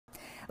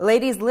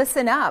Ladies,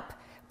 listen up.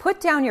 Put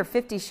down your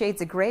 50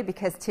 Shades of Grey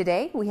because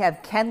today we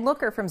have Ken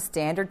Looker from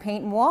Standard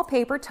Paint and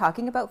Wallpaper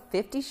talking about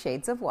 50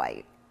 Shades of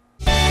White.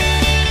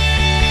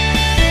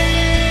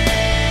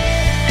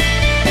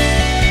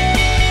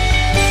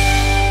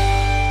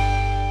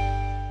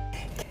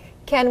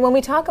 Ken, when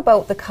we talk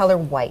about the color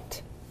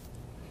white,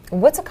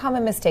 what's a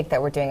common mistake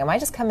that we're doing? Am I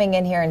just coming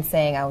in here and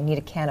saying I need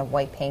a can of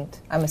white paint?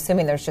 I'm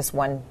assuming there's just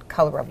one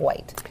color of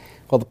white.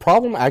 Well, the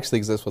problem actually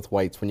exists with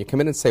whites. When you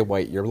come in and say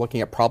white, you're looking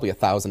at probably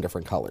 1,000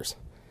 different colors.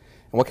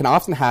 And what can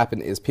often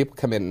happen is people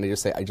come in and they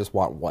just say, I just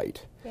want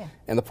white. Yeah.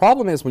 And the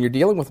problem is when you're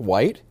dealing with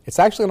white, it's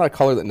actually not a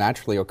color that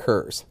naturally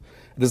occurs.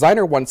 A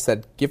designer once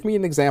said, give me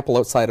an example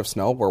outside of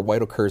snow where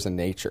white occurs in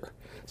nature.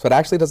 So it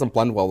actually doesn't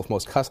blend well with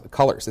most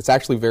colors. It's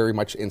actually very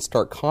much in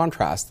stark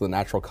contrast to the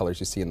natural colors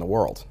you see in the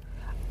world.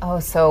 Oh,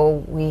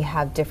 so we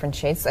have different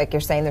shades. Like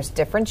you're saying, there's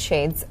different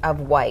shades of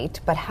white,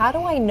 but how do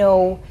I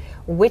know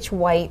which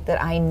white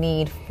that I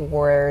need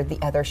for the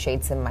other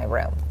shades in my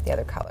room, the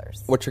other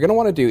colors? What you're going to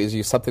want to do is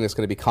use something that's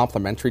going to be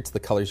complementary to the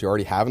colors you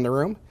already have in the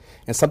room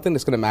and something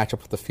that's going to match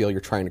up with the feel you're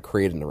trying to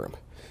create in the room.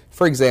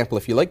 For example,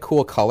 if you like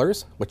cool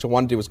colors, what you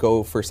want to do is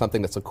go for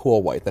something that's a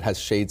cool white that has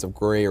shades of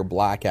gray or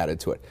black added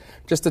to it,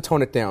 just to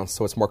tone it down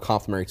so it's more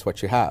complementary to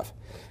what you have.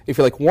 If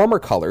you like warmer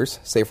colors,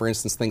 say for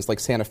instance things like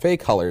Santa Fe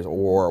colors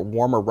or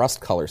warmer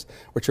rust colors,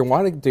 what you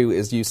want to do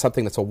is use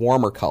something that's a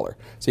warmer color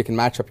so you can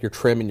match up your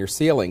trim and your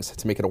ceilings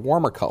to make it a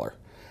warmer color.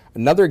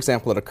 Another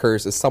example that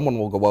occurs is someone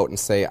will go out and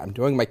say, I'm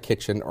doing my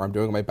kitchen or I'm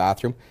doing my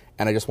bathroom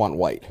and I just want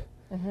white.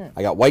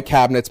 I got white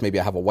cabinets, maybe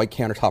I have a white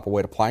countertop or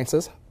white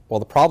appliances. Well,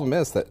 the problem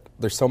is that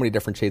there's so many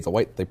different shades of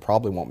white, they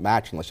probably won't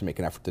match unless you make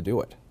an effort to do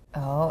it.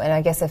 Oh, and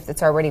I guess if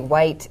it's already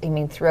white, I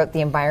mean, throughout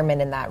the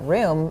environment in that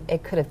room,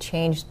 it could have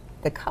changed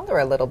the color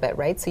a little bit,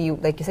 right? So you,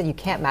 like you said, you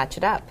can't match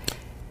it up.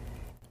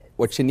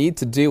 What you need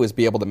to do is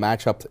be able to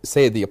match up,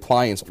 say, the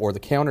appliance or the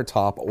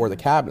countertop or the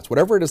cabinets,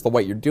 whatever it is the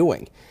white you're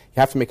doing, you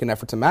have to make an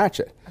effort to match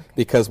it. Okay.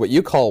 Because what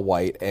you call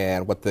white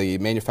and what the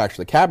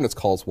manufacturer of the cabinets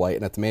calls white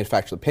and what the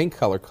manufacturer of the paint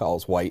color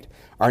calls white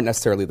aren't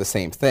necessarily the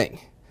same thing.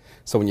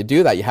 So when you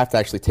do that, you have to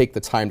actually take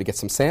the time to get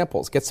some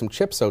samples, get some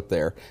chips out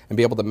there, and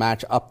be able to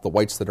match up the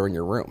whites that are in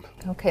your room.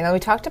 Okay, now we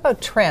talked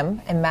about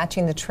trim and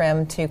matching the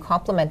trim to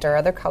complement our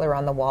other color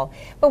on the wall.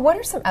 But what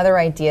are some other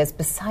ideas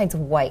besides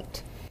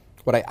white?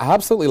 What I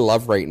absolutely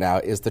love right now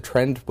is the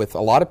trend with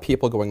a lot of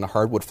people going to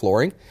hardwood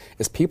flooring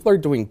is people are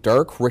doing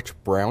dark, rich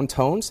brown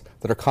tones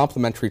that are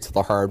complementary to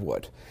the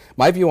hardwood.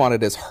 My view on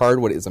it is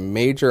hardwood is a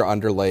major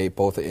underlay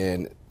both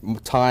in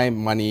time,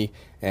 money,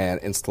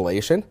 and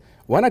installation.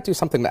 Why not do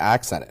something to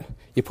accent it?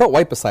 You put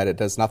white beside it, it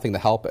does nothing to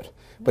help it.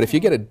 But if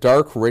you get a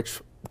dark, rich,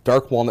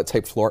 dark walnut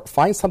type floor,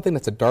 find something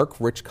that's a dark,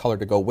 rich color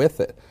to go with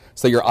it.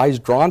 So your eye's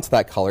drawn to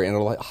that color and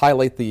it'll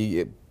highlight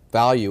the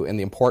value and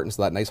the importance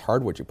of that nice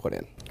hardwood you put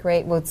in.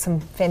 Great. Well,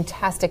 some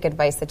fantastic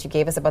advice that you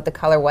gave us about the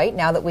color white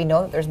now that we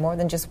know that there's more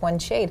than just one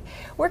shade.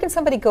 Where can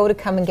somebody go to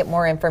come and get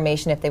more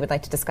information if they would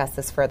like to discuss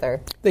this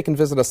further? They can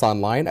visit us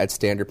online at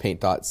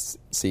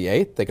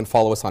standardpaint.ca. They can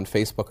follow us on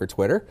Facebook or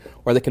Twitter,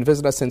 or they can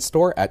visit us in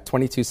store at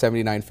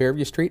 2279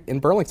 Fairview Street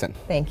in Burlington.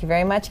 Thank you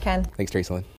very much, Ken. Thanks, Tracy Lynn.